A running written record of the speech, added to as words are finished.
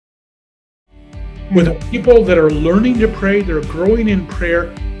with people that are learning to pray, they're growing in prayer,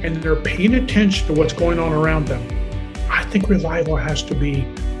 and they're paying attention to what's going on around them, I think revival has to be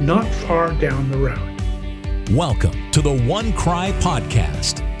not far down the road. Welcome to the One Cry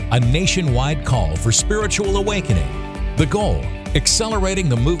Podcast, a nationwide call for spiritual awakening. The goal, accelerating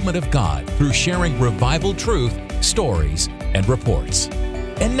the movement of God through sharing revival truth, stories, and reports.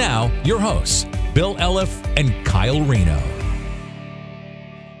 And now, your hosts, Bill Elliff and Kyle Reno.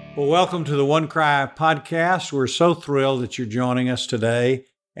 Well, welcome to the One Cry Podcast. We're so thrilled that you're joining us today,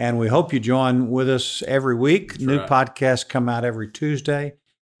 and we hope you join with us every week. That's New right. podcasts come out every Tuesday.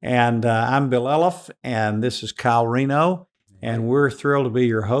 And I'm Bill Elliff, and this is Kyle Reno, and we're thrilled to be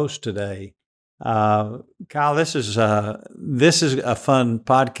your host today. Kyle, this is a fun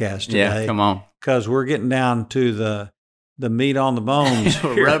podcast today. Yeah, come on. Because we're getting down to the meat on the bones.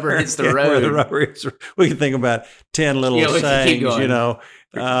 Where rubber hits the Yeah, where road. the rubber hits the- we can think about 10 little Yeah, we can keep sayings, going. you know.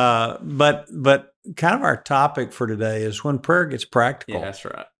 But kind of our topic for today is when prayer gets practical. Yeah, that's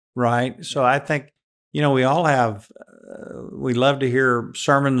right. Right? So I think, we all have, we love to hear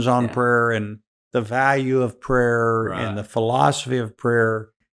sermons on Yeah. prayer and the value of prayer Right. and the philosophy of prayer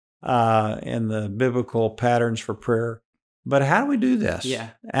and the biblical patterns for prayer. But how do we do this? Yeah.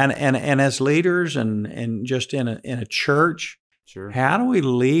 And as leaders and just in a church, Sure. how do we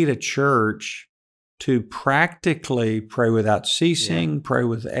lead a church to practically pray without ceasing, pray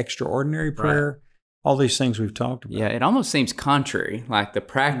with extraordinary prayer, all these things we've talked about? Yeah, it almost seems contrary, like the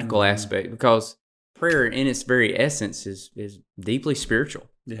practical aspect, because prayer in its very essence is deeply spiritual.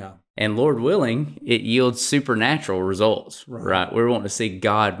 Yeah. And Lord willing, it yields supernatural results, Right. right? We're wanting to see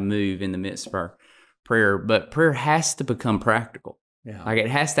God move in the midst of our prayer, but prayer has to become practical. Yeah. Like it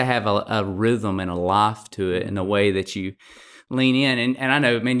has to have a rhythm and a life to it in the way that you lean in. And I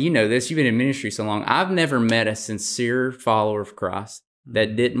know, man, you know this, you've been in ministry so long. I've never met a sincere follower of Christ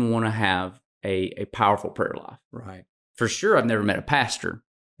that didn't want to have a powerful prayer life. Right. For sure, I've never met a pastor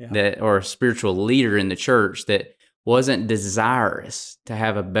Yeah. or a spiritual leader in the church that wasn't desirous to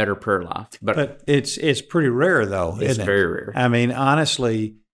have a better prayer life. But it's pretty rare, though, it's isn't it? very rare. I mean,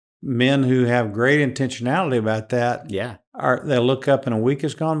 honestly, men who have great intentionality about that, Yeah. they'll look up and a week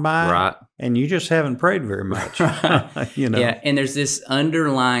has gone by, Right. and you just haven't prayed very much. Yeah, and there's this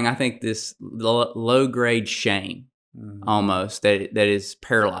underlying, I think, this low grade shame Mhm. almost that is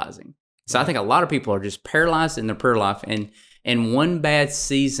paralyzing. So I think a lot of people are just paralyzed in their prayer life, and one bad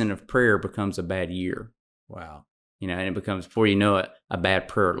season of prayer becomes a bad year. Wow. And it becomes, before you know it, a bad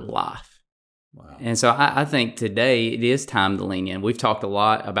prayer life. Wow. And so I think today it is time to lean in. We've talked a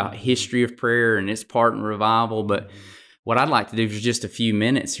lot about history of prayer and its part in revival, but what I'd like to do for just a few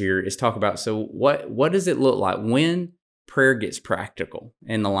minutes here is talk about, so what does it look like when prayer gets practical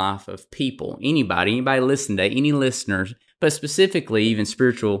in the life of people, anybody listening today, any listeners, but specifically even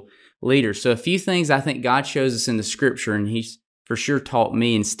spiritual leaders. So a few things I think God shows us in the scripture, and he's for sure taught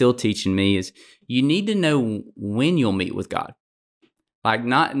me and still teaching me, is you need to know when you'll meet with God. Like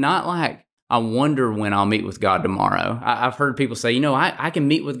not like, I wonder when I'll meet with God tomorrow. I've heard people say, I can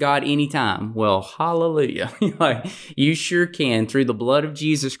meet with God anytime. Well, hallelujah. Like you sure can, through the blood of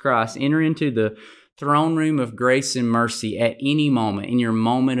Jesus Christ, enter into the throne room of grace and mercy at any moment, in your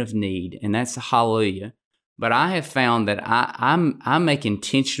moment of need. And that's hallelujah. But I have found that I make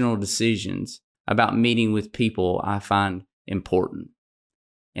intentional decisions about meeting with people I find important.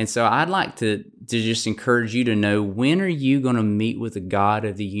 And so I'd like to just encourage you to know, when are you going to meet with the God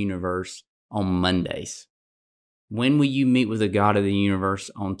of the universe on Mondays? When will you meet with the God of the universe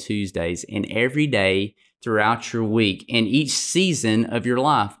on Tuesdays? And every day throughout your week and each season of your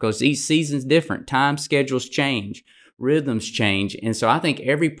life, because each season's different. Time schedules change, rhythms change. And so I think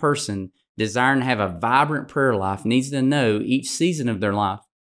every person desiring to have a vibrant prayer life needs to know each season of their life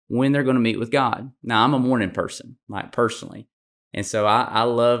when they're going to meet with God. Now, I'm a morning person, like personally. And so I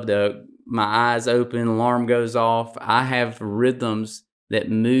love my eyes open, alarm goes off. I have rhythms that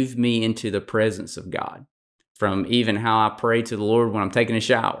move me into the presence of God. From even how I pray to the Lord when I'm taking a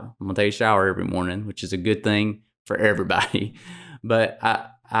shower. I'm going to take a shower every morning, which is a good thing for everybody. But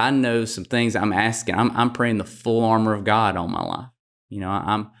I know some things I'm asking. I'm praying the full armor of God on my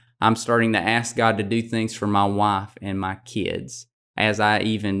life. I'm starting to ask God to do things for my wife and my kids as I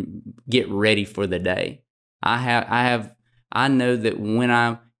even get ready for the day. I know that when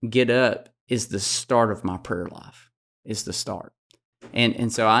I get up is the start of my prayer life. It's the start.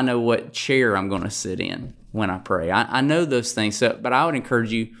 And so I know what chair I'm going to sit in when I pray. I know those things. But I would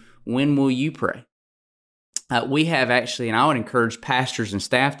encourage you, when will you pray? We have actually, and I would encourage pastors and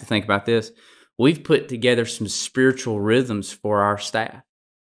staff to think about this, we've put together some spiritual rhythms for our staff.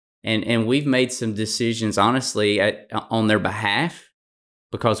 And we've made some decisions, honestly, on their behalf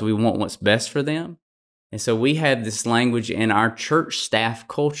because we want what's best for them. And so we have this language in our church staff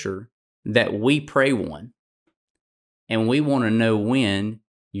culture that we pray one. And we want to know when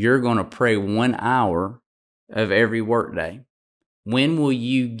you're going to pray 1 hour of every workday. When will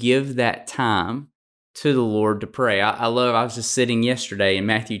you give that time to the Lord to pray? I was just sitting yesterday in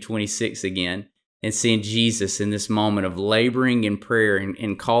Matthew 26 again and seeing Jesus in this moment of laboring in prayer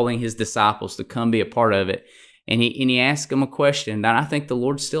and calling his disciples to come be a part of it. And he asked them a question that I think the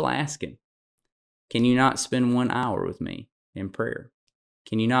Lord's still asking. Can you not spend 1 hour with me in prayer?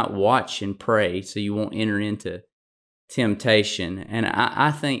 Can you not watch and pray so you won't enter into temptation? And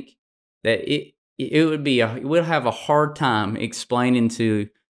I think that we'll have a hard time explaining to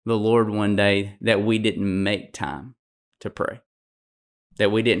the Lord one day that we didn't make time to pray,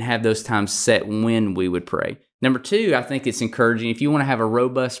 that we didn't have those times set when we would pray. Number two, I think it's encouraging. If you want to have a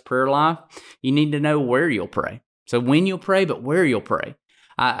robust prayer life, you need to know where you'll pray. So when you'll pray, but where you'll pray.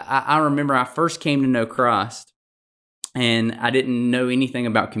 I remember I first came to know Christ, and I didn't know anything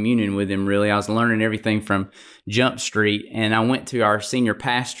about communion with him, really. I was learning everything from Jump Street, and I went to our senior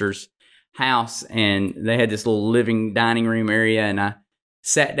pastor's house, and they had this little living dining room area, and I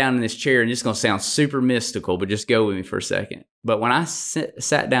sat down in this chair, and it's going to sound super mystical, but just go with me for a second. But when I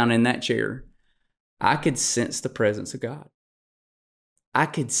sat down in that chair, I could sense the presence of God. I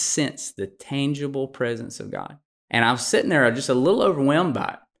could sense the tangible presence of God. And I was sitting there just a little overwhelmed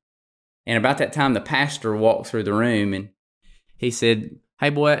by it. And about that time, the pastor walked through the room, and he said, "Hey,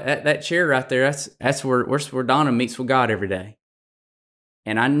 boy, that chair right there, that's where Donna meets with God every day."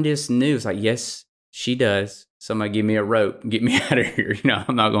 And I just knew, it's like, yes, she does. Somebody give me a rope and get me out of here.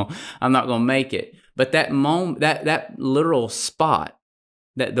 I'm not gonna make it. But that moment, that literal spot,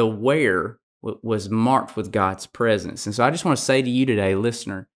 that the where was marked with God's presence. And so I just want to say to you today,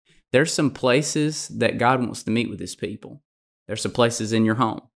 listener, there's some places that God wants to meet with his people. There's some places in your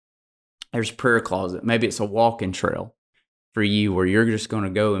home. There's a prayer closet. Maybe it's a walking trail for you where you're just going to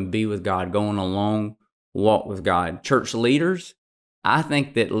go and be with God, go on a long walk with God. Church leaders, I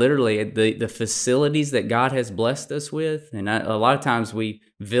think that literally the facilities that God has blessed us with, and a lot of times we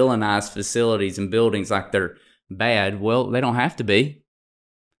villainize facilities and buildings like they're bad. Well, they don't have to be.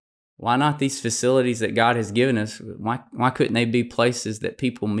 Why not these facilities that God has given us? Why couldn't they be places that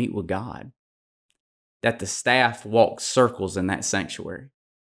people meet with God? That the staff walks circles in that sanctuary.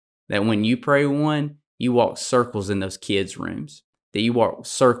 That when you pray one, you walk circles in those kids' rooms. That you walk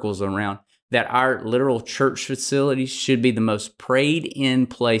circles around. That our literal church facilities should be the most prayed in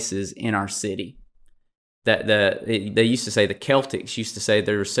places in our city. That they used to say, the Celtics used to say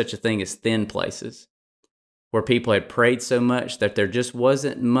there was such a thing as thin places, where people had prayed so much that there just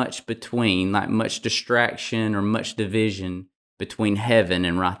wasn't much between, like much distraction or much division between heaven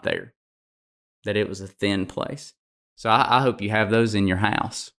and right there. That it was a thin place. So I hope you have those in your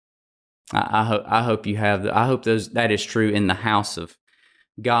house. I hope you have. I hope that is true in the house of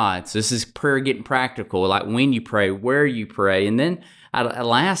God. So this is prayer getting practical, like when you pray, where you pray, and then at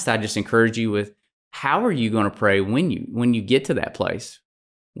last I just encourage you with how are you going to pray when you get to that place.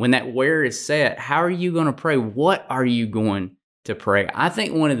 When that where is set, how are you going to pray? What are you going to pray? I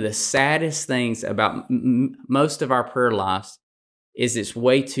think one of the saddest things about most of our prayer lives is it's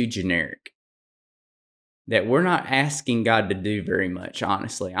way too generic. That we're not asking God to do very much,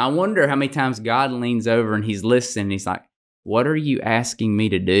 honestly. I wonder how many times God leans over and he's listening and he's like, what are you asking me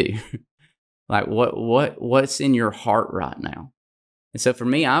to do? Like what's in your heart right now? And so for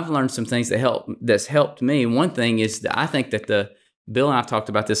me, I've learned some things that's helped me. One thing is that I think that Bill and I've talked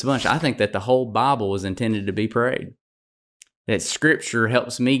about this a bunch. I think that the whole Bible was intended to be prayed. That Scripture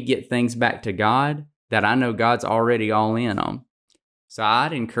helps me get things back to God that I know God's already all in on. So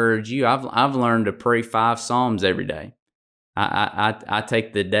I'd encourage you. I've learned to pray 5 Psalms every day. I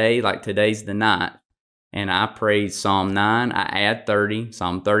take the day, like today's the night, and I pray Psalm 9. I add 30,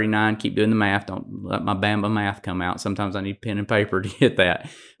 Psalm 39. Keep doing the math. Don't let my Bamba math come out. Sometimes I need pen and paper to get that.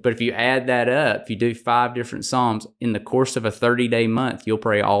 But if you add that up, if you do 5 different Psalms, in the course of a 30-day month, you'll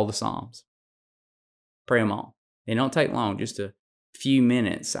pray all the Psalms. Pray them all. They don't take long, just a few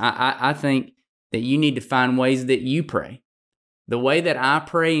minutes. I think that you need to find ways that you pray. The way that I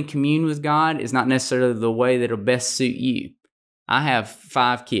pray and commune with God is not necessarily the way that will best suit you. I have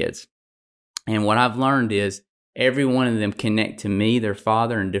 5 kids. And what I've learned is every one of them connect to me, their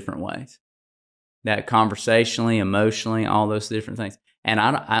father, in different ways. That conversationally, emotionally, all those different things. And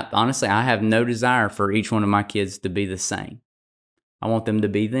I honestly, I have no desire for each one of my kids to be the same. I want them to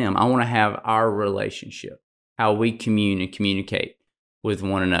be them. I want to have our relationship, how we commune and communicate with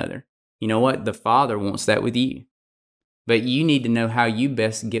one another. You know what? The Father wants that with you. But you need to know how you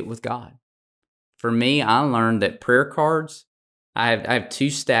best get with God. For me, I learned that prayer cards I have 2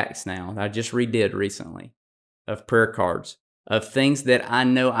 stacks now that I just redid recently of prayer cards of things that I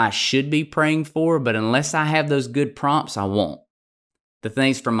know I should be praying for, but unless I have those good prompts, I won't. The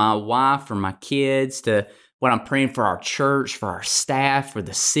things for my wife, for my kids, to what I'm praying for our church, for our staff, for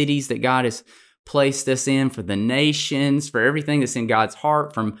the cities that God has placed us in, for the nations, for everything that's in God's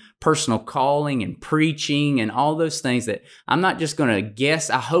heart, from personal calling and preaching and all those things that I'm not just going to guess.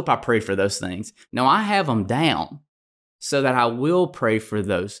 I hope I pray for those things. No, I have them down so that I will pray for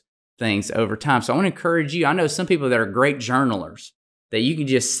those things over time. So I want to encourage you. I know some people that are great journalers, that you can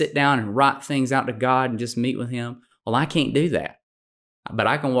just sit down and write things out to God and just meet with Him. Well, I can't do that, but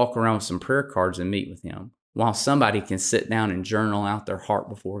I can walk around with some prayer cards and meet with Him, while somebody can sit down and journal out their heart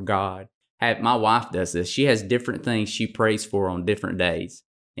before God. My wife does this. She has different things she prays for on different days,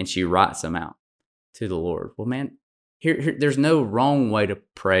 and she writes them out to the Lord. Well, man, there's no wrong way to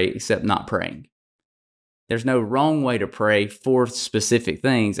pray except not praying. There's no wrong way to pray for specific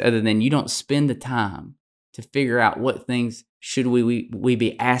things other than you don't spend the time to figure out what things should we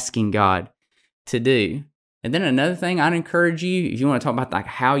be asking God to do. And then another thing I'd encourage you, if you want to talk about like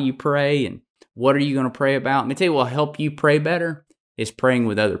how you pray and what are you going to pray about, let me tell you what will help you pray better is praying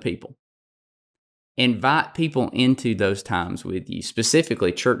with other people. Invite people into those times with you,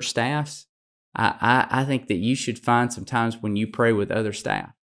 specifically church staffs. I think that you should find some times when you pray with other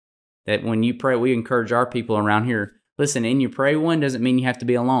staff. That when you pray, we encourage our people around here, listen, in your pray one doesn't mean you have to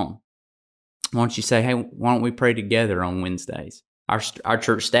be alone. Why don't you say, hey, why don't we pray together on Wednesdays? Our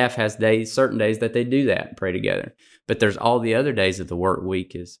church staff has certain days that they do that and pray together. But there's all the other days of the work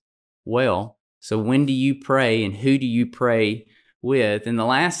week as well. So when do you pray and who do you pray with? And the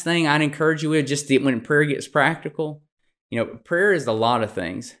last thing I'd encourage you with, when prayer gets practical, prayer is a lot of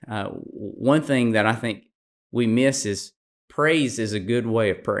things. One thing that I think we miss is praise is a good way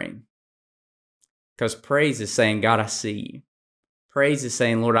of praying. Because praise is saying, God, I see you. Praise is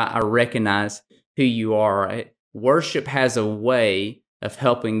saying, Lord, I recognize who you are. Worship has a way of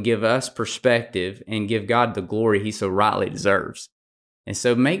helping give us perspective and give God the glory He so rightly deserves. And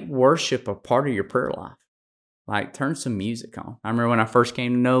so make worship a part of your prayer life. Like turn some music on. I remember when I first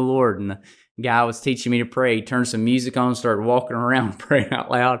came to know the Lord and the guy was teaching me to pray, he turned some music on, started walking around praying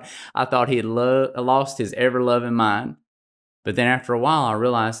out loud. I thought he had lost his ever-loving mind. But then after a while, I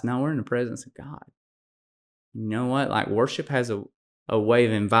realized, no, we're in the presence of God. You know what? Like worship has a way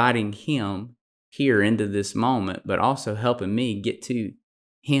of inviting Him here into this moment, but also helping me get to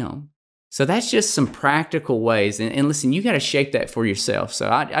Him. So that's just some practical ways. And listen, you got to shape that for yourself. So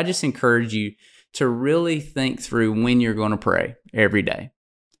I just encourage you to really think through when you're going to pray every day,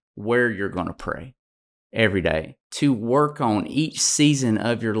 where you're going to pray every day, to work on each season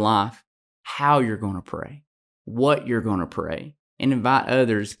of your life, how you're going to pray, what you're going to pray, and invite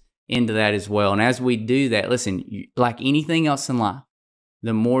others into that as well. And as we do that, listen, like anything else in life,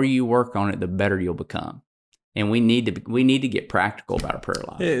 the more you work on it, the better you'll become. And we need to get practical about our prayer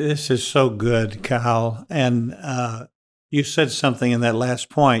life. This is so good, Kyle. And you said something in that last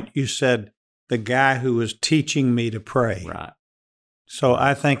point. You said the guy who was teaching me to pray. Right. So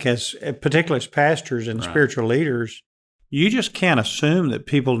I think particularly as pastors and spiritual leaders, you just can't assume that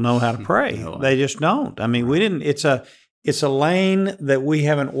people know how to pray. No. They just don't. I mean, we didn't. It's a lane that we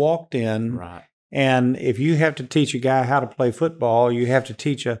haven't walked in. Right. And if you have to teach a guy how to play football, you have to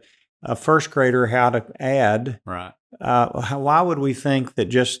teach a first grader how to add. Right. Why would we think that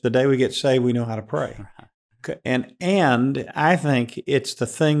just the day we get saved, we know how to pray? Right. And I think it's the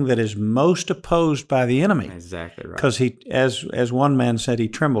thing that is most opposed by the enemy. Exactly right. Because he, as one man said, he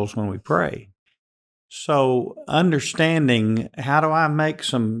trembles when we pray. So understanding how do I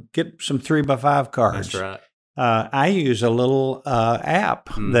get some 3x5 cards? That's right. I use a little app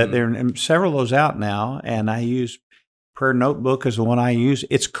that there are several of those out now, and I use Prayer Notebook is the one I use.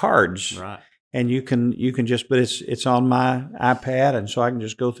 It's cards, right? And you can just, but it's on my iPad, and so I can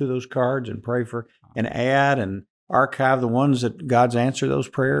just go through those cards and pray for and add and archive the ones that God's answered those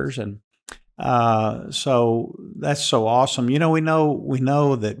prayers, and so that's so awesome. We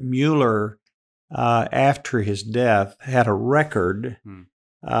know that Mueller, after his death, had a record.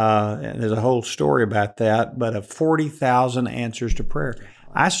 And there's a whole story about that, but of 40,000 answers to prayer.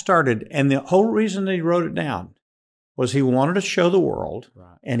 I started, and the whole reason that he wrote it down was he wanted to show the world,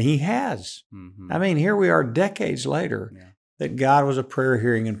 and he has. I mean, here we are decades later, that God was a prayer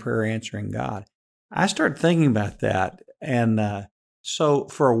hearing and prayer answering God. I started thinking about that, and so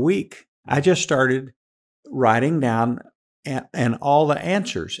for a week, I just started writing down and all the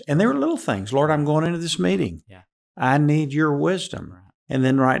answers. And they were little things. Lord, I'm going into this meeting. Yeah. I need your wisdom. Right. And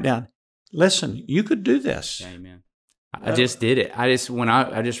then write down, listen, you could do this. Amen. I just did it. I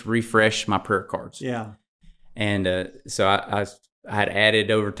just refreshed my prayer cards. Yeah. And so I had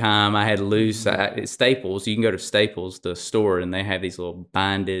added over time. I had loose at Staples. You can go to Staples, the store, and they have these little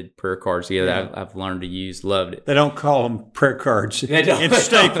binded prayer cards here that I've learned to use. Loved it. They don't call them prayer cards in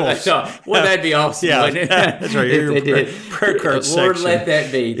Staples. Well, that'd be awesome. Yeah, wouldn't it? that's right. If they did. Prayer card Lord, section. let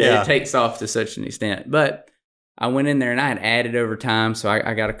that be. That Yeah. it takes off to such an extent. But I went in there and I had added over time, so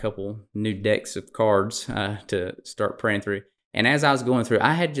I got a couple new decks of cards to start praying through. And as I was going through,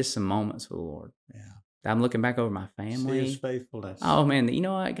 I had just some moments with the Lord. Yeah. I'm looking back over my family. See His faithfulness. Oh man, you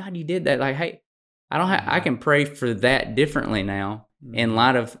know what? God, you did that. Like, hey, I can pray for that differently now in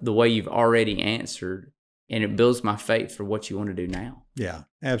light of the way you've already answered, and it builds my faith for what you want to do now. Yeah,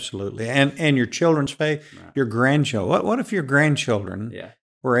 absolutely. And your children's faith, your grandchildren. What if your grandchildren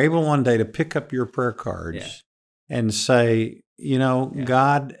were able one day to pick up your prayer cards and say,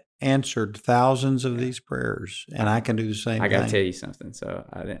 God answered thousands of these prayers, and I can do the same thing. I got to tell you something. So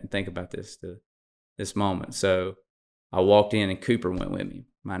I didn't think about this this moment. So I walked in and Cooper went with me,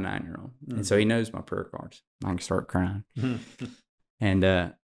 my 9-year-old. And so he knows my prayer cards. I can start crying. And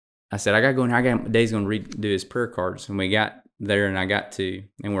I said, I got to go in here. Dave's going to do his prayer cards. And we got there and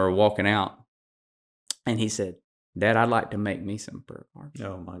we were walking out. And he said, Dad, I'd like to make me some prayer cards.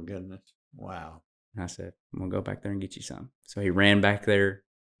 Oh my goodness. Wow. And I said, I'm going to go back there and get you some. So he ran back there,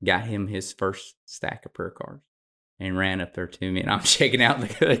 got him his first stack of prayer cards. And ran up there to me, and I'm checking out.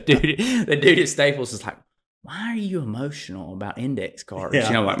 The dude at Staples is like, "Why are you emotional about index cards?"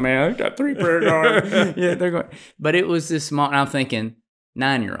 Yeah. I'm like, "Man, I got 3 prayer cards." Yeah, they're going. But it was this small. And I'm thinking,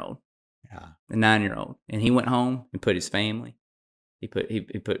 9-year-old, a 9-year-old, and he went home and put his family. He put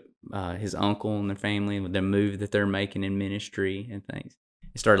his uncle and their family with their move that they're making in ministry and things.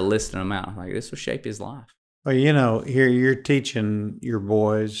 He started listing them out. I'm like, this will shape his life. Well, here you're teaching your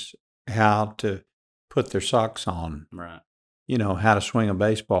boys how to put their socks on, right? How to swing a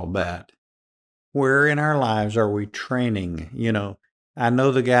baseball bat. Where in our lives are we training? I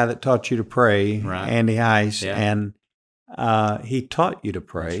know the guy that taught you to pray, right. Andy Ice, and he taught you to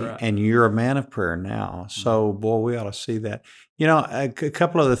pray, right. And you're a man of prayer now. So, boy, we ought to see that. A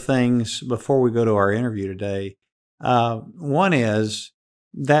couple other things before we go to our interview today. One is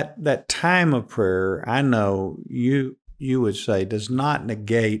that time of prayer, I know you would say, does not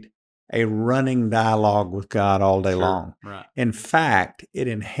negate a running dialogue with God all day long. Right. In fact, it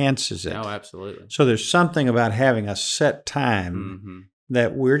enhances it. Oh, absolutely. So there's something about having a set time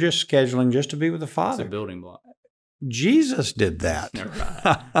that we're just scheduling just to be with the Father. It's a building block. Jesus did that.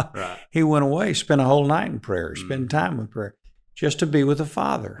 Right. He went away, spent a whole night in prayer, spent time with prayer, just to be with the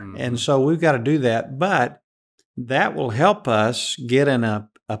Father. And so we've got to do that. But that will help us get in a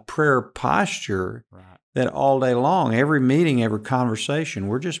prayer posture that all day long, every meeting, every conversation,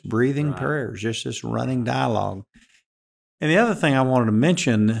 we're just breathing prayers, just this running dialogue. And the other thing I wanted to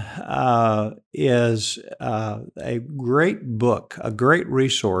mention is a great book, a great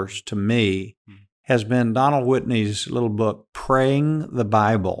resource to me has been Donald Whitney's little book, Praying the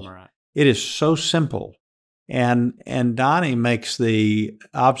Bible. Right. It is so simple. And Donnie makes the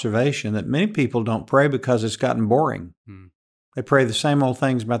observation that many people don't pray because it's gotten boring. They pray the same old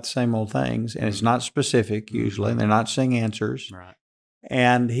things about the same old things, and it's not specific usually, and they're not seeing answers. Right.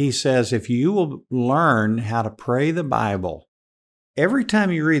 And he says, if you will learn how to pray the Bible, every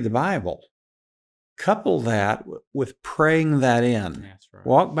time you read the Bible, couple that with praying that in. That's right.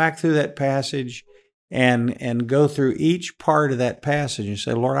 Walk back through that passage and go through each part of that passage and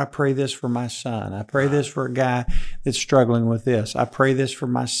say, Lord, I pray this for my son. I pray this for a guy that's struggling with this. I pray this for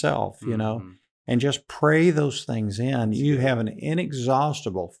myself, and just pray those things in. You have an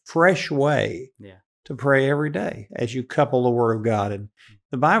inexhaustible, fresh way to pray every day as you couple the Word of God. And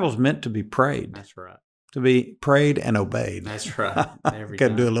the Bible's meant to be prayed. That's right. To be prayed and obeyed. That's right. Every Got to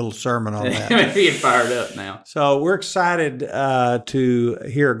time. do a little sermon on that. Maybe get fired up now. So we're excited to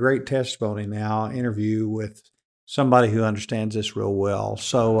hear a great testimony now, interview with somebody who understands this real well.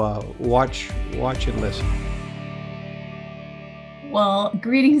 So watch and listen. Well,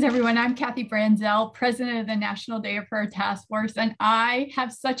 greetings, everyone. I'm Kathy Branzell, president of the National Day of Prayer Task Force, and I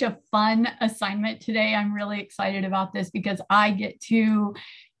have such a fun assignment today. I'm really excited about this because I get to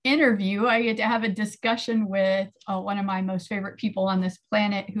have a discussion with one of my most favorite people on this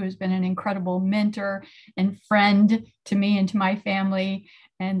planet who has been an incredible mentor and friend to me and to my family.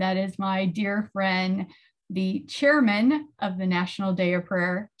 And that is my dear friend, the chairman of the National Day of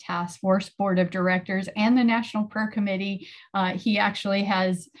Prayer Task Force Board of Directors and the National Prayer Committee. He actually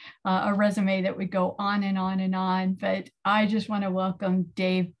has a resume that would go on and on and on, but I just want to welcome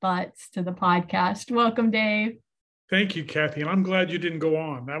Dave Butts to the podcast. Welcome, Dave. Thank you, Kathy. And I'm glad you didn't go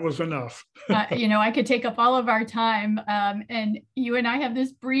on. That was enough. I could take up all of our time. And you and I have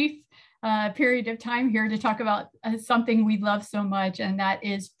this brief period of time here to talk about something we love so much, and that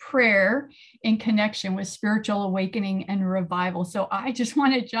is prayer in connection with spiritual awakening and revival. So I just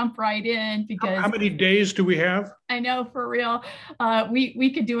want to jump right in because how many days do we have? I know, for real.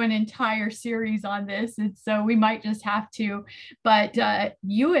 We could do an entire series on this, and so we might just have to. But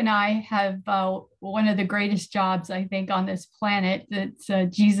you and I have one of the greatest jobs, I think, on this planet that's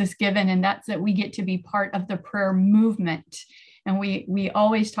Jesus given, and that's that we get to be part of the prayer movement. And we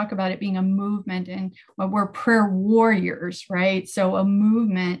always talk about it being a movement, and we're prayer warriors, right? So a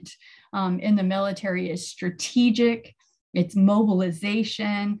movement in the military is strategic, it's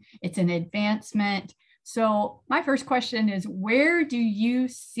mobilization, it's an advancement. So my first question is, where do you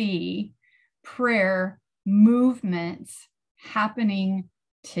see prayer movements happening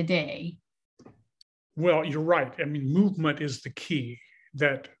today? Well, you're right. I mean, movement is the key,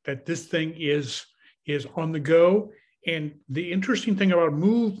 that this thing is on the go. And the interesting thing about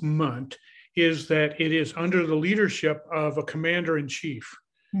movement is that it is under the leadership of a commander in chief.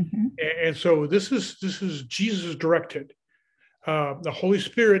 Mm-hmm. And so this is Jesus directed. The Holy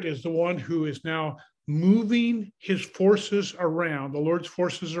Spirit is the one who is now moving his forces around, the Lord's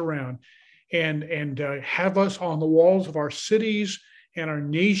forces around, and have us on the walls of our cities and our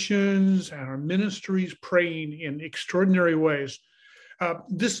nations and our ministries praying in extraordinary ways.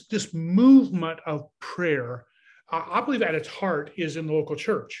 This movement of prayer, I believe at its heart, is in the local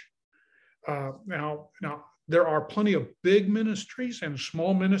church. Now, there are plenty of big ministries and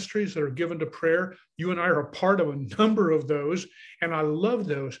small ministries that are given to prayer. You and I are a part of a number of those, and I love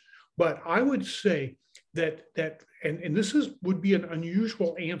those. But I would say that and this would be an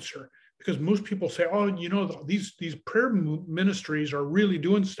unusual answer, because most people say, oh, these prayer ministries are really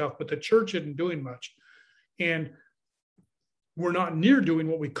doing stuff, but the church isn't doing much. And we're not near doing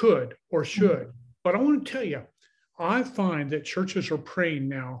what we could or should. But I want to tell you, I find that churches are praying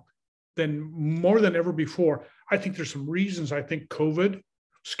now more than ever before. I think there's some reasons. I think COVID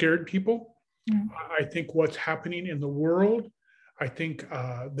scared people. I think what's happening in the world, I think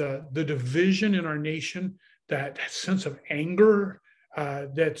the division in our nation, that sense of anger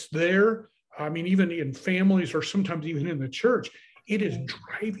that's there. I mean, even in families or sometimes even in the church, it is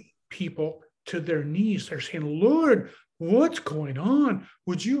driving people to their knees. They're saying, Lord, what's going on?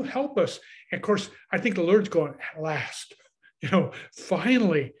 Would you help us? And of course, I think the Lord's going, at last,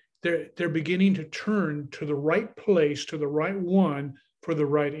 finally, they're beginning to turn to the right place, to the right one for the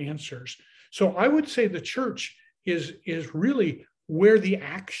right answers. So I would say the church is really where the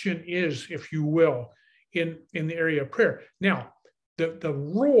action is, if you will, in the area of prayer. Now, the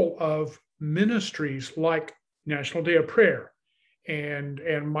role of ministries like National Day of Prayer and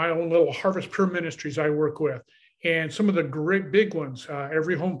my own little Harvest Prayer Ministries I work with, and some of the great big ones,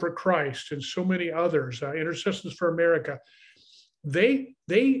 Every Home for Christ, and so many others, Intercessions for America, they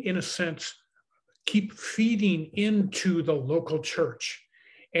in a sense keep feeding into the local church,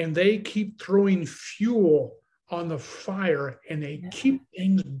 and they keep throwing fuel on the fire, and they keep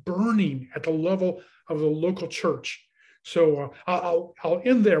things burning at the level of the local church. So I'll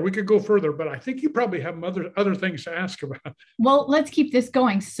end there. We could go further, but I think you probably have other things to ask about. Well, let's keep this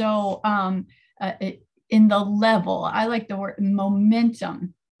going. So in the level, I like the word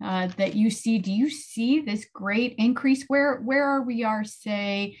momentum that you see. Do you see this great increase? Where are we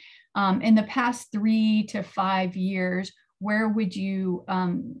say in the past 3 to 5 years? Where would you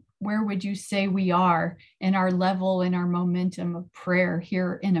say we are in our level, in our momentum of prayer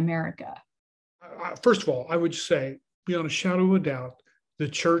here in America? First of all, I would say, beyond a shadow of a doubt, the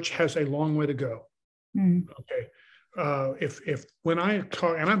church has a long way to go. Okay. If when I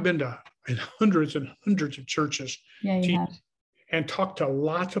talk, and I've been to hundreds and hundreds of churches, and talked to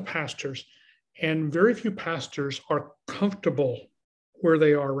lots of pastors, and very few pastors are comfortable where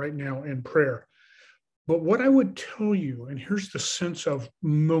they are right now in prayer. But what I would tell you, and here's the sense of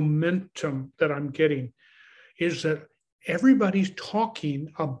momentum that I'm getting, is that everybody's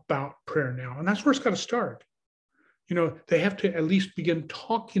talking about prayer now, and that's where it's got to start. They have to at least begin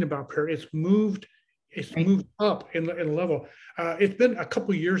talking about prayer. It's moved up in level. It's been a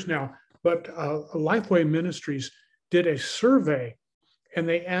couple of years now, but Lifeway Ministries did a survey, and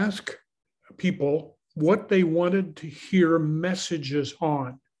they asked people what they wanted to hear messages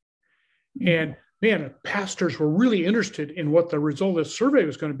on. And man, pastors were really interested in what the result of the survey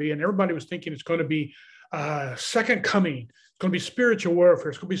was going to be. And everybody was thinking it's going to be second coming. It's going to be spiritual warfare.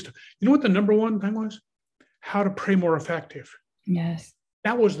 It's going to be, what the number one thing was? How to pray more effective. Yes.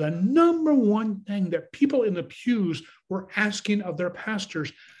 That was the number one thing that people in the pews were asking of their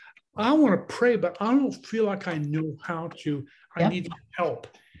pastors. I want to pray, but I don't feel like I know how to. I need help.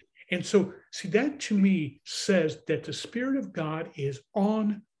 And so, see, that to me says that the Spirit of God is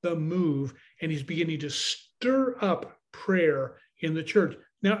on the move, and he's beginning to stir up prayer in the church.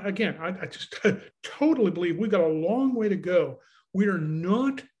 Now, again, I just totally believe we've got a long way to go. We're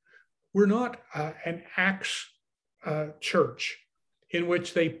not an Acts church in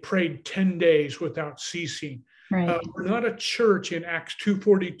which they prayed 10 days without ceasing. Right. We're not a church in Acts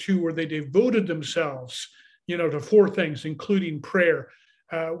 2:42 where they devoted themselves, to 4 things, including prayer.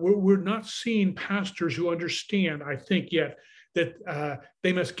 We're not seeing pastors who understand, I think, yet that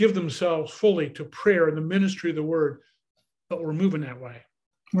they must give themselves fully to prayer and the ministry of the word, but we're moving that way.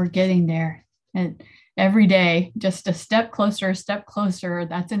 We're getting there. And every day, just a step closer,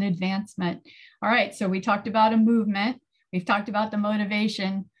 that's an advancement. All right, so we talked about a movement. We've talked about the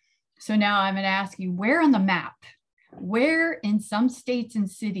motivation. So now I'm going to ask you, where on the map, where in some states and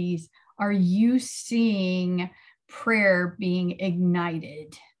cities are you seeing prayer being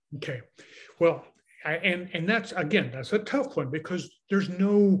ignited? Okay, well, and that's a tough one, because there's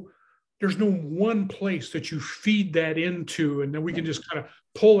no one place that you feed that into, and then we can just kind of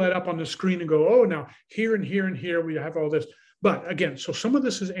pull that up on the screen and go, oh, now here and here and here we have all this. But again, so some of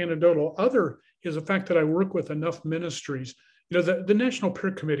this is anecdotal. Other is the fact that I work with enough ministries. The National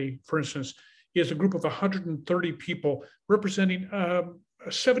Prayer Committee, for instance, is a group of 130 people representing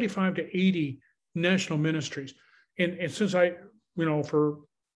 75 to 80 national ministries. And since I, for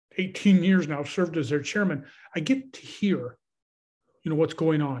 18 years now, served as their chairman, I get to hear, what's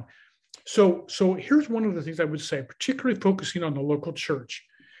going on. So here's one of the things I would say, particularly focusing on the local church.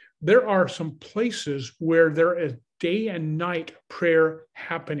 There are some places where there is day and night prayer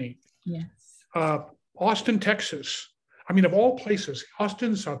happening. Yes. Austin, Texas. I mean, of all places,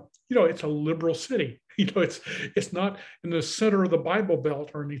 Austin's it's a liberal city. It's not in the center of the Bible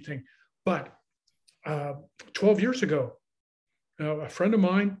Belt or anything. But 12 years ago, a friend of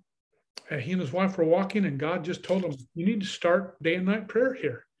mine, he and his wife were walking, and God just told him, you need to start day and night prayer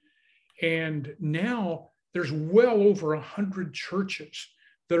here. And now there's well over 100 churches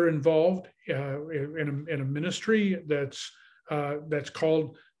that are involved in a ministry that's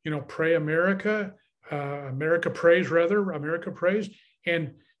called, Pray America, America Prays,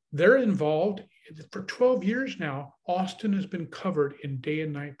 and they're involved. For 12 years now, Austin has been covered in day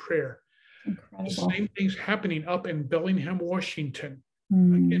and night prayer. Incredible. The same thing's happening up in Bellingham, Washington,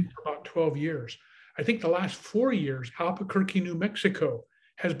 again, for about 12 years. I think the last 4 years, Albuquerque, New Mexico,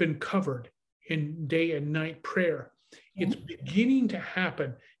 has been covered in day and night prayer. It's beginning to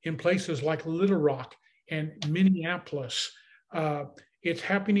happen in places like Little Rock and Minneapolis. It's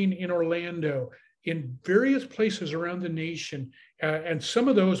happening in Orlando, in various places around the nation. And some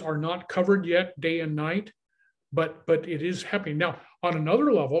of those are not covered yet day and night, but it is happening. Now, on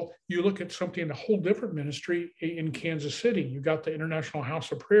another level, you look at something, a whole different ministry in Kansas City. You got the International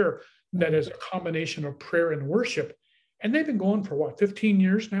House of Prayer that is a combination of prayer and worship. And they've been going for 15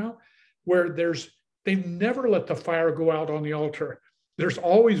 years now, where they've never let the fire go out on the altar. There's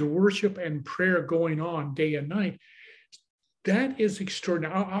always worship and prayer going on day and night. That is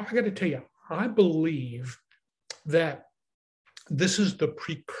extraordinary. I got to tell you, I believe that this is the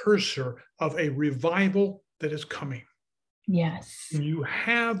precursor of a revival that is coming. Yes. And you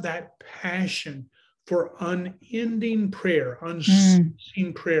have that passion for unending prayer,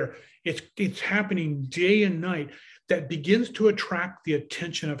 unceasing prayer. It's happening day and night. That begins to attract the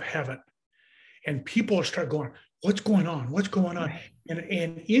attention of heaven. And people start going, what's going on? What's going on? Right.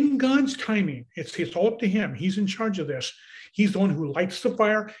 And in God's timing, it's all up to him. He's in charge of this. He's the one who lights the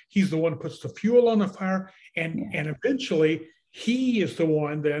fire. He's the one who puts the fuel on the fire. And eventually, he is the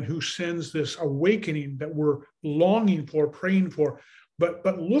one then who sends this awakening that we're longing for, praying for.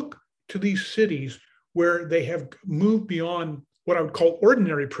 But look to these cities where they have moved beyond what I would call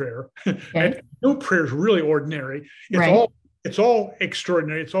ordinary prayer. Okay. And no prayer is really ordinary. It's all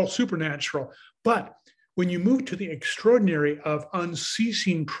extraordinary. It's all supernatural. But when you move to the extraordinary of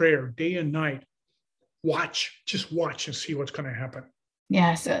unceasing prayer day and night, just watch and see what's going to happen.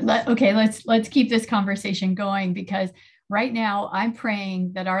 Yes. Okay. Let's keep this conversation going, because right now I'm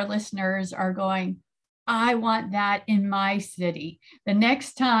praying that our listeners are going, I want that in my city. The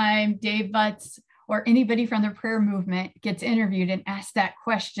next time Dave Butts or anybody from the prayer movement gets interviewed and asked that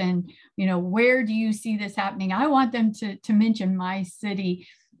question, where do you see this happening? I want them to mention my city.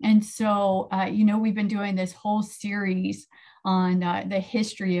 And so, we've been doing this whole series on the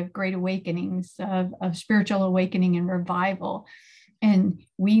history of great awakenings, of spiritual awakening and revival. And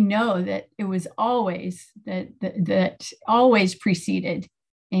we know that it was always that always preceded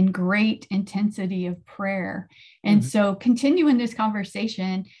in great intensity of prayer. And so continuing this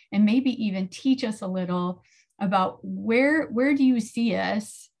conversation and maybe even teach us a little about where do you see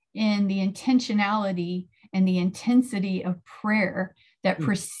us in the intentionality and the intensity of prayer that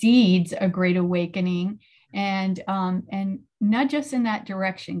precedes a great awakening, and nudge us in that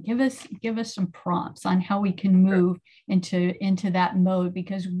direction. Give us some prompts on how we can move into that mode,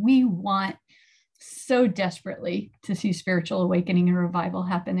 because we want so desperately to see spiritual awakening and revival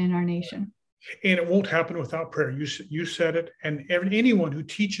happen in our nation. And it won't happen without prayer. You said it, and anyone who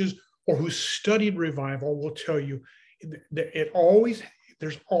teaches or who studied revival will tell you that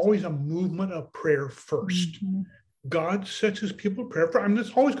there's always a movement of prayer first. Mm-hmm. God sets his people to prayer. I mean,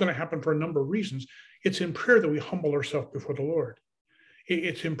 it's always going to happen for a number of reasons. It's in prayer that we humble ourselves before the Lord.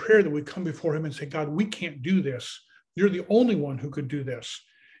 It's in prayer that we come before him and say, God, we can't do this. You're the only one who could do this.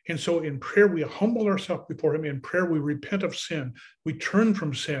 And so in prayer, we humble ourselves before him. In prayer, we repent of sin. We turn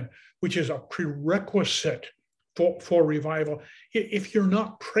from sin, which is a prerequisite for revival. If you're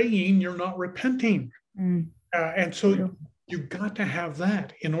not praying, you're not repenting. And so you've got to have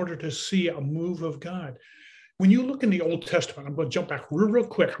that in order to see a move of God. When you look in the Old Testament, I'm going to jump back real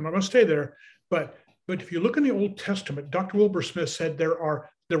quick. I'm not going to stay there. But if you look in the Old Testament, Dr. Wilbur Smith said there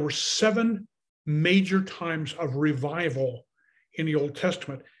were 7 major times of revival in the Old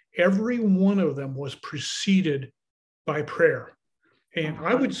Testament. Every one of them was preceded by prayer. And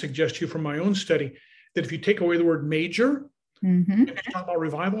I would suggest to you from my own study that if you take away the word major, and you talk about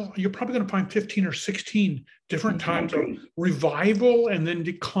revival, you're probably going to find 15 or 16 different times of revival and then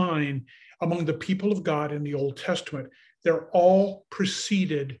decline among the people of God in the Old Testament. They're all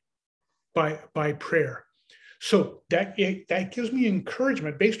preceded by prayer. So that gives me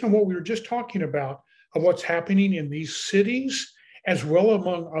encouragement based on what we were just talking about of what's happening in these cities, as well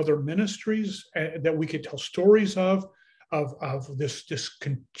among other ministries that we could tell stories of this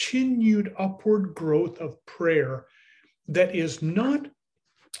continued upward growth of prayer that is not,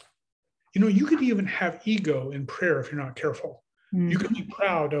 you could even have ego in prayer if you're not careful. You can be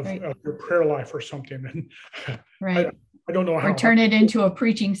proud of your prayer life or something. And I don't know how. Or turn it into a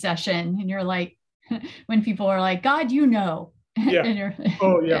preaching session, and you're like, when people are like, God, Yeah.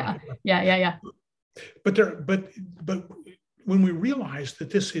 Yeah. But when we realize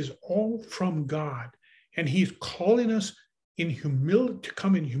that this is all from God, and he's calling us in humility to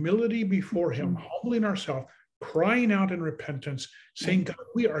come in humility before him, humbling ourselves, crying out in repentance, saying, God,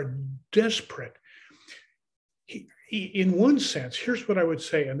 we are desperate. In one sense, here's what I would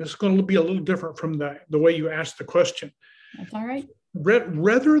say, and this is going to be a little different from the way you asked the question. That's all right.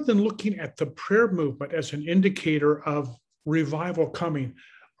 Rather than looking at the prayer movement as an indicator of revival coming,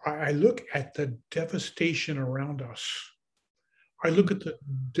 I look at the devastation around us. I look at the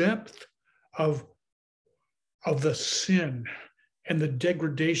depth of the sin and the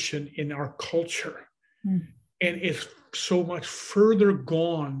degradation in our culture. And it's so much further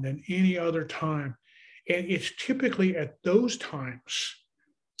gone than any other time. And it's typically at those times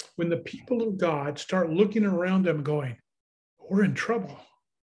when the people of God start looking around them going, we're in trouble.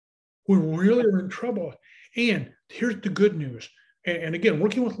 We really are in trouble. And here's the good news. And again,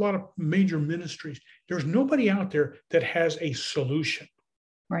 working with a lot of major ministries, there's nobody out there that has a solution.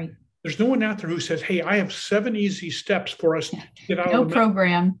 Right. There's no one out there who says, hey, I have 7 easy steps for us to get out of the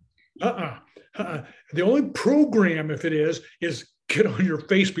program. The only program, if it is get on your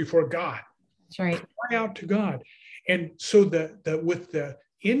face before God. That's right. Cry out to God. And so with the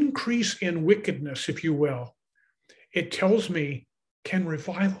increase in wickedness, if you will, it tells me, can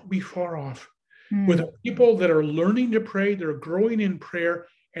revival be far off? With people that are learning to pray, they're growing in prayer,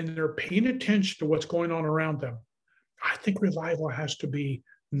 and they're paying attention to what's going on around them, I think revival has to be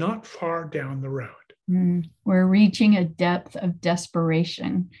not far down the road. We're reaching a depth of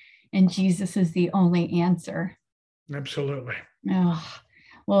desperation, and Jesus is the only answer. Absolutely. Oh,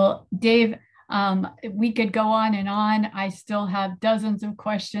 well, Dave, we could go on and on. I still have dozens of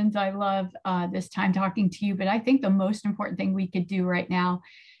questions. I love this time talking to you, but I think the most important thing we could do right now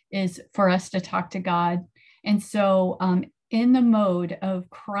is for us to talk to God. And so in the mode of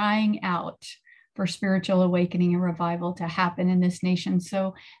crying out for spiritual awakening and revival to happen in this nation,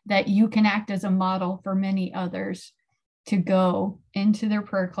 so that you can act as a model for many others to go into their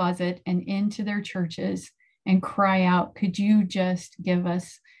prayer closet and into their churches and cry out, could you just give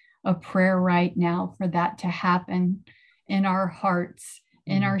us a prayer right now for that to happen in our hearts,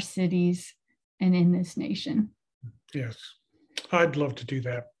 in our cities, and in this nation? Yes, I'd love to do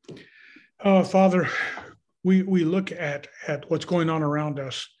that. Father, we look at what's going on around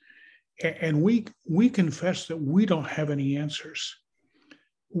us, and we confess that we don't have any answers.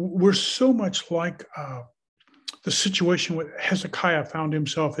 We're so much like the situation with Hezekiah found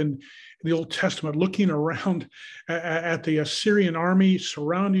himself in the Old Testament, looking around at the Assyrian army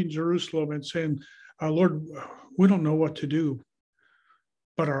surrounding Jerusalem and saying, Lord, we don't know what to do,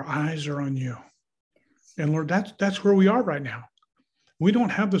 but our eyes are on you. And Lord, that's where we are right now. We don't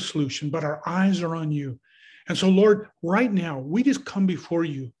have the solution, but our eyes are on you. And so, Lord, right now, we just come before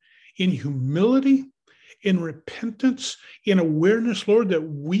you in humility, in repentance, in awareness, Lord, that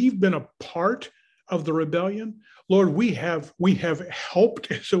we've been a part of the rebellion. Lord, we have helped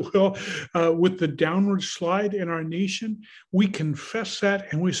as well with the downward slide in our nation. We confess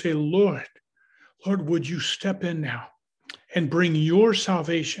that and we say, Lord, would you step in now and bring your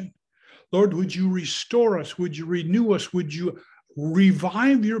salvation? Lord, would you restore us? Would you renew us? Would you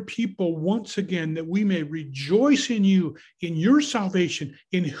revive your people once again, that we may rejoice in you, in your salvation,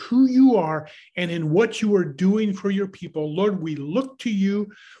 in who you are, and in what you are doing for your people. Lord, we look to you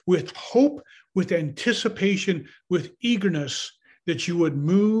with hope, with anticipation, with eagerness that you would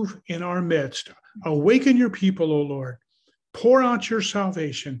move in our midst. Awaken your people, O Lord. Pour out your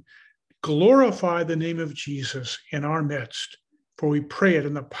salvation. Glorify the name of Jesus in our midst. For we pray it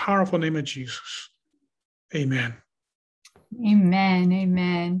in the powerful name of Jesus. Amen. Amen.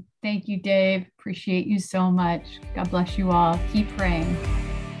 Amen. Thank you, Dave. Appreciate you so much. God bless you all. Keep praying.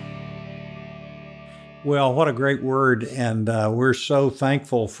 Well, what a great word. And we're so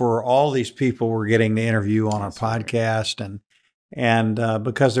thankful for all these people we're getting to interview on our podcast. And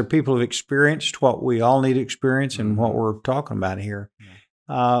because they're people who've experienced what we all need to experience and what we're talking about here.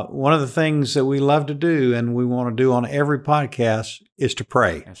 One of the things that we love to do and we want to do on every podcast is to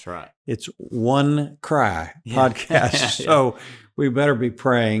pray. That's right. It's One Cry podcast. So we better be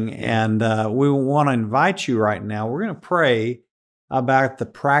praying. And we want to invite you right now. We're going to pray about the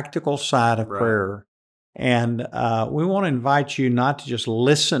practical side of prayer. And we want to invite you not to just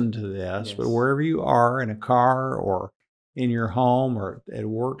listen to this, but wherever you are, in a car or in your home or at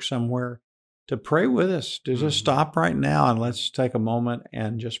work somewhere, to pray with us. To just stop right now and let's take a moment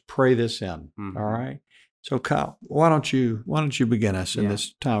and just pray this in. All right. So Kyle, why don't you begin us in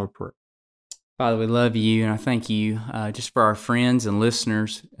this time of prayer? Father, we love you, and I thank you just for our friends and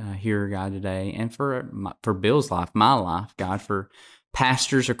listeners here, God, today, and for Bill's life, my life, God, for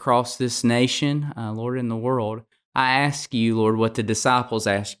pastors across this nation, Lord, in the world. I ask you, Lord, what the disciples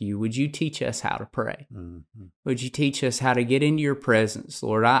asked you. Would you teach us how to pray? Would you teach us how to get into your presence,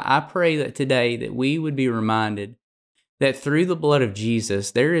 Lord? I pray that today that we would be reminded that through the blood of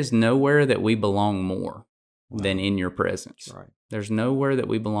Jesus, there is nowhere that we belong more than in your presence. Right. There's nowhere that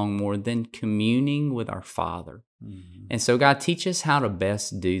we belong more than communing with our Father. And so, God, teach us how to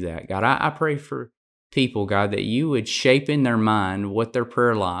best do that. God, I pray for people, God, that you would shape in their mind what their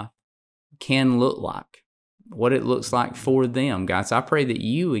prayer life can look like, what it looks like for them, God. So I pray that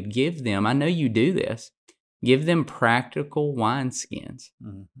you would give them, I know you do this, give them practical wineskins,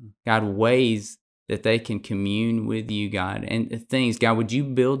 God, ways that they can commune with you, God, and things, God, would you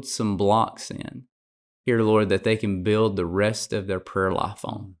build some blocks in here, Lord, that they can build the rest of their prayer life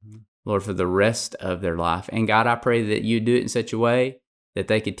on, Lord, for the rest of their life. And God, I pray that you do it in such a way that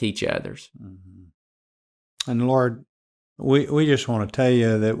they could teach others. And Lord, we just want to tell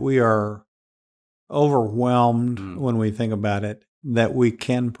you that we are overwhelmed when we think about it, that we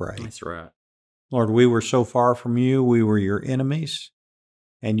can pray. That's right. Lord, we were so far from you. We were your enemies,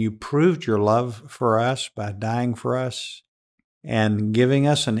 and you proved your love for us by dying for us and giving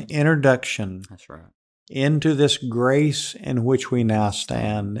us an introduction That's right. into this grace in which we now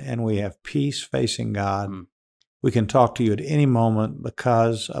stand, and we have peace facing God. We can talk to you at any moment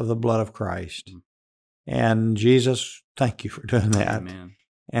because of the blood of Christ. And Jesus, thank you for doing that. Amen.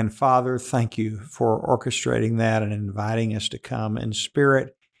 And Father, thank you for orchestrating that and inviting us to come in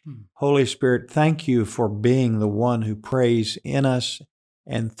spirit. Holy Spirit, thank you for being the one who prays in us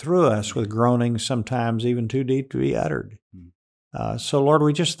and through us with groanings sometimes even too deep to be uttered. So Lord,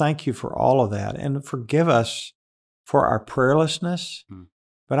 we just thank you for all of that, and forgive us for our prayerlessness.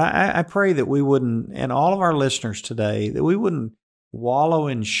 But I pray that we wouldn't, and all of our listeners today, that we wouldn't wallow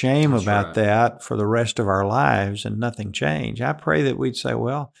in shame about that for the rest of our lives and nothing change. I pray that we'd say,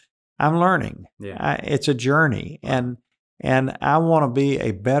 well, I'm learning. It's a journey, and I want to be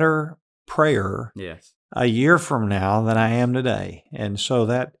a better prayer a year from now than I am today. And so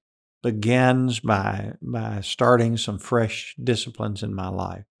that begins by starting some fresh disciplines in my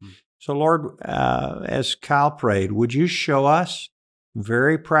life. So Lord, as Kyle prayed, would you show us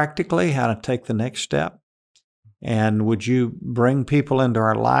very practically how to take the next step? And would you bring people into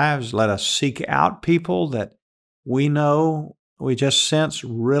our lives? Let us seek out people that we know, we just sense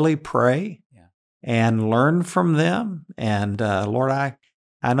really pray and learn from them. And Lord, I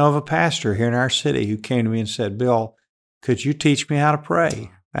know of a pastor here in our city who came to me and said, Bill, could you teach me how to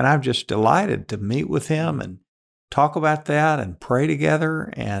pray? And I'm just delighted to meet with him and talk about that and pray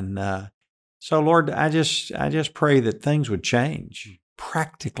together. And so, Lord, I just pray that things would change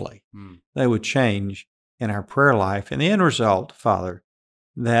practically. They would change in our prayer life. And the end result, Father,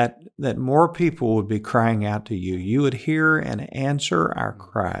 that more people would be crying out to you. You would hear and answer our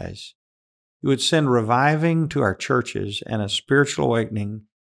cries. You would send reviving to our churches and a spiritual awakening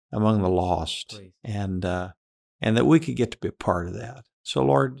among the lost, and that we could get to be a part of that. So,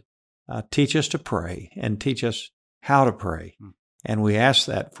 Lord, teach us to pray and teach us how to pray. And we ask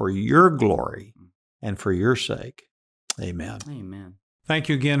that for your glory and for your sake. Amen. Amen. Thank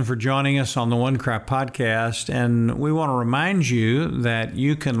you again for joining us on the One Cry podcast. And we want to remind you that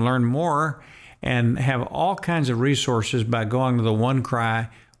you can learn more and have all kinds of resources by going to the One Cry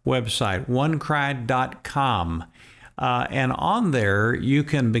website, onecry.com. And on there, you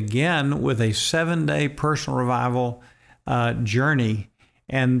can begin with a 7-day personal revival journey.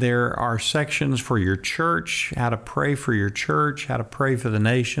 And there are sections for your church, how to pray for your church, how to pray for the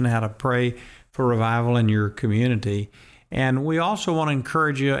nation, how to pray for revival in your community. And we also want to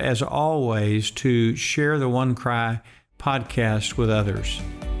encourage you, as always, to share the One Cry podcast with others.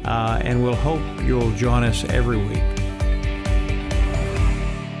 And we'll hope you'll join us every week.